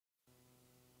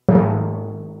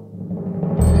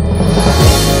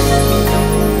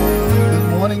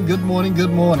morning,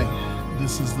 good morning.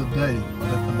 This is the day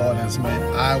that the Lord has made.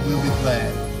 I will be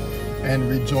glad and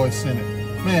rejoice in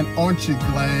it. Man, aren't you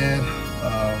glad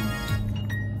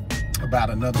about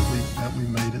another week that we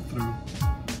made it through?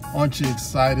 Aren't you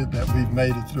excited that we've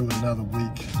made it through another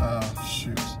week?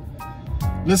 Shoot.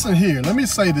 Listen here, let me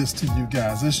say this to you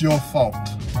guys. It's your fault.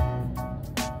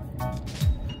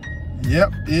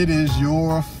 Yep, it is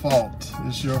your fault.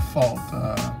 It's your fault.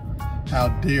 How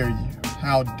dare you?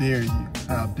 How dare you?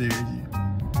 How dare you?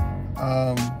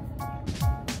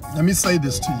 Let me say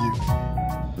this to you.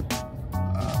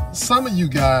 Some of you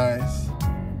guys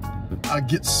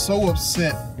get so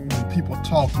upset when people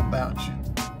talk about you.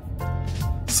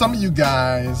 Some of you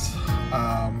guys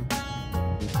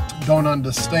don't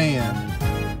understand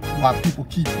why people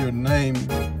keep your name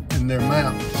in their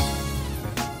mouths.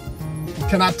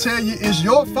 Can I tell you, it's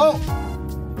your fault.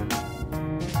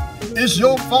 It's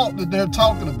your fault that they're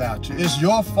talking about you. It's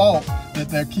your fault that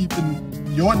they're keeping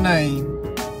your name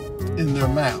in their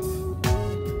mouth.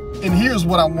 And here's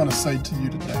what I want to say to you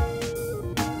today.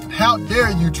 How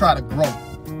dare you try to grow?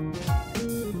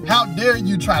 How dare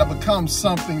you try to become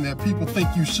something that people think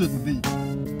you shouldn't be?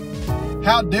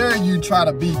 How dare you try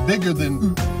to be bigger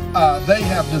than they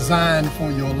have designed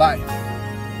for your life?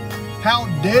 How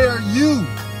dare you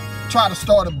try to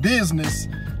start a business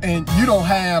and you don't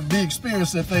have the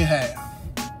experience that they have?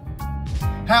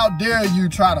 How dare you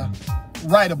try to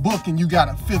write a book and you got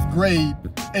a 5th grade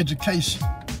education?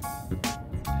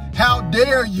 How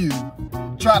dare you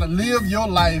try to live your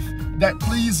life that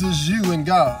pleases you and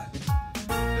God?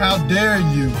 How dare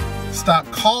you stop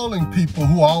calling people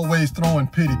who are always throwing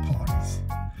pity parties?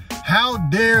 How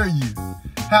dare you?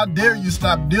 How dare you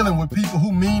stop dealing with people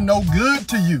who mean no good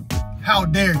to you? How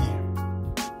dare you?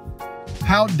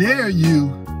 How dare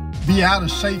you be out of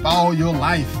shape all your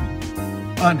life,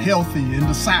 unhealthy, and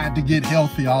decide to get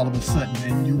healthy all of a sudden,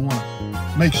 and you want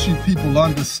to make sure people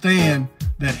understand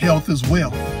that health is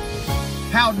wealth?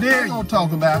 How dare you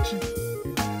talk about you?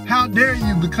 How dare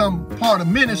you become part of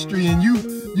ministry and you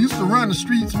used to run the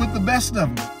streets with the best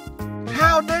of them?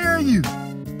 How dare you?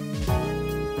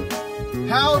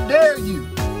 How dare you?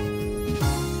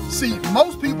 See,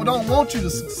 most people don't want you to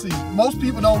succeed. Most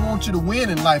people don't want you to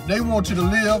win in life. They want you to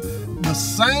live the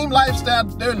same lifestyle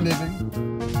that they're living,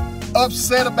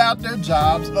 upset about their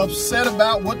jobs, upset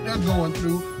about what they're going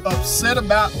through, upset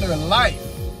about their life.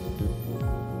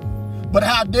 But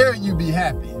how dare you be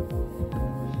happy?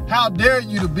 How dare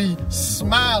you to be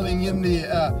smiling in the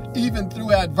even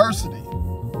through adversity?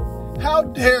 How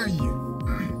dare you?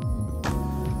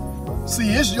 See,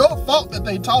 it's your fault that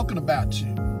they're talking about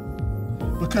you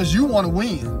because you want to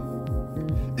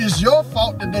win. It's your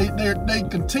fault that they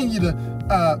continue to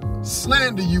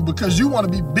slander you because you want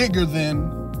to be bigger than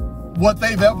what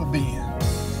they've ever been.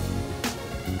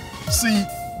 See,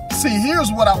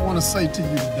 here's what I want to say to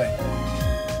you today.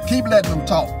 Keep letting them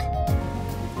talk.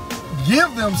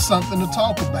 Give them something to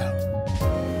talk about.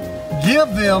 Give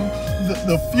them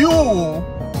the fuel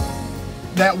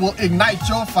that will ignite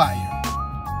your fire.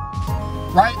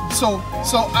 Right? So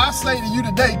I say to you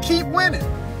today, keep winning.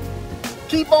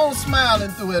 Keep on smiling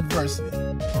through adversity.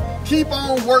 Keep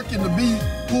on working to be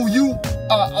who you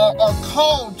are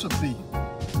called to be.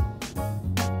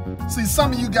 See,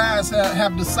 some of you guys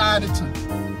have decided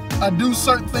to do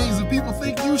certain things that people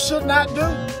think you should not do.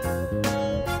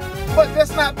 But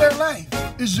that's not their life.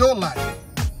 It's your life.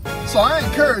 So I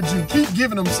encourage you, keep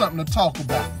giving them something to talk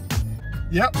about.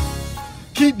 Yep.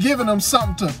 Keep giving them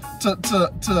something to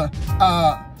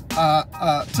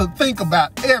think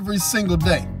about every single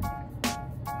day.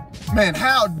 Man,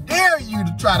 how dare you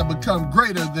to try to become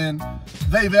greater than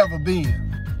they've ever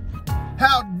been?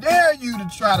 How dare you to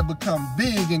try to become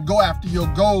big and go after your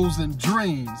goals and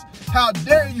dreams? How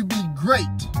dare you be great?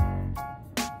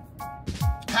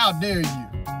 How dare you?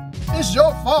 It's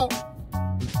your fault.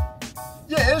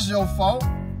 Yeah, it's your fault.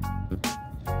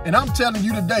 And I'm telling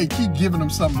you today, keep giving them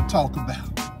something to talk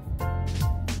about.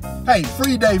 Hey,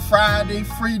 Free Day Friday,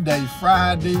 Free Day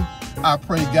Friday. I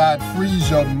pray God frees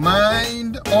your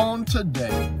mind on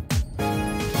today.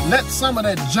 Let some of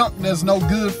that junk that's no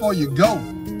good for you go.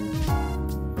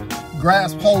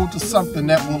 Grasp hold to something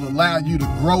that will allow you to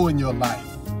grow in your life,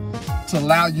 to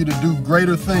allow you to do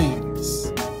greater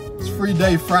things. It's Free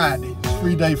Day Friday. It's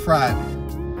Free Day Friday.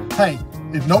 Hey,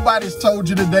 if nobody's told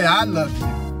you today, I love you,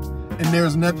 and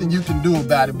there's nothing you can do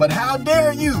about it, but how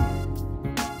dare you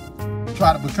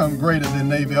try to become greater than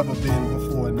they've ever been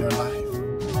before in their life?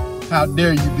 How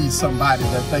dare you be somebody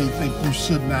that they think you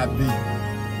should not be?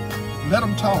 Let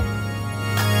them talk.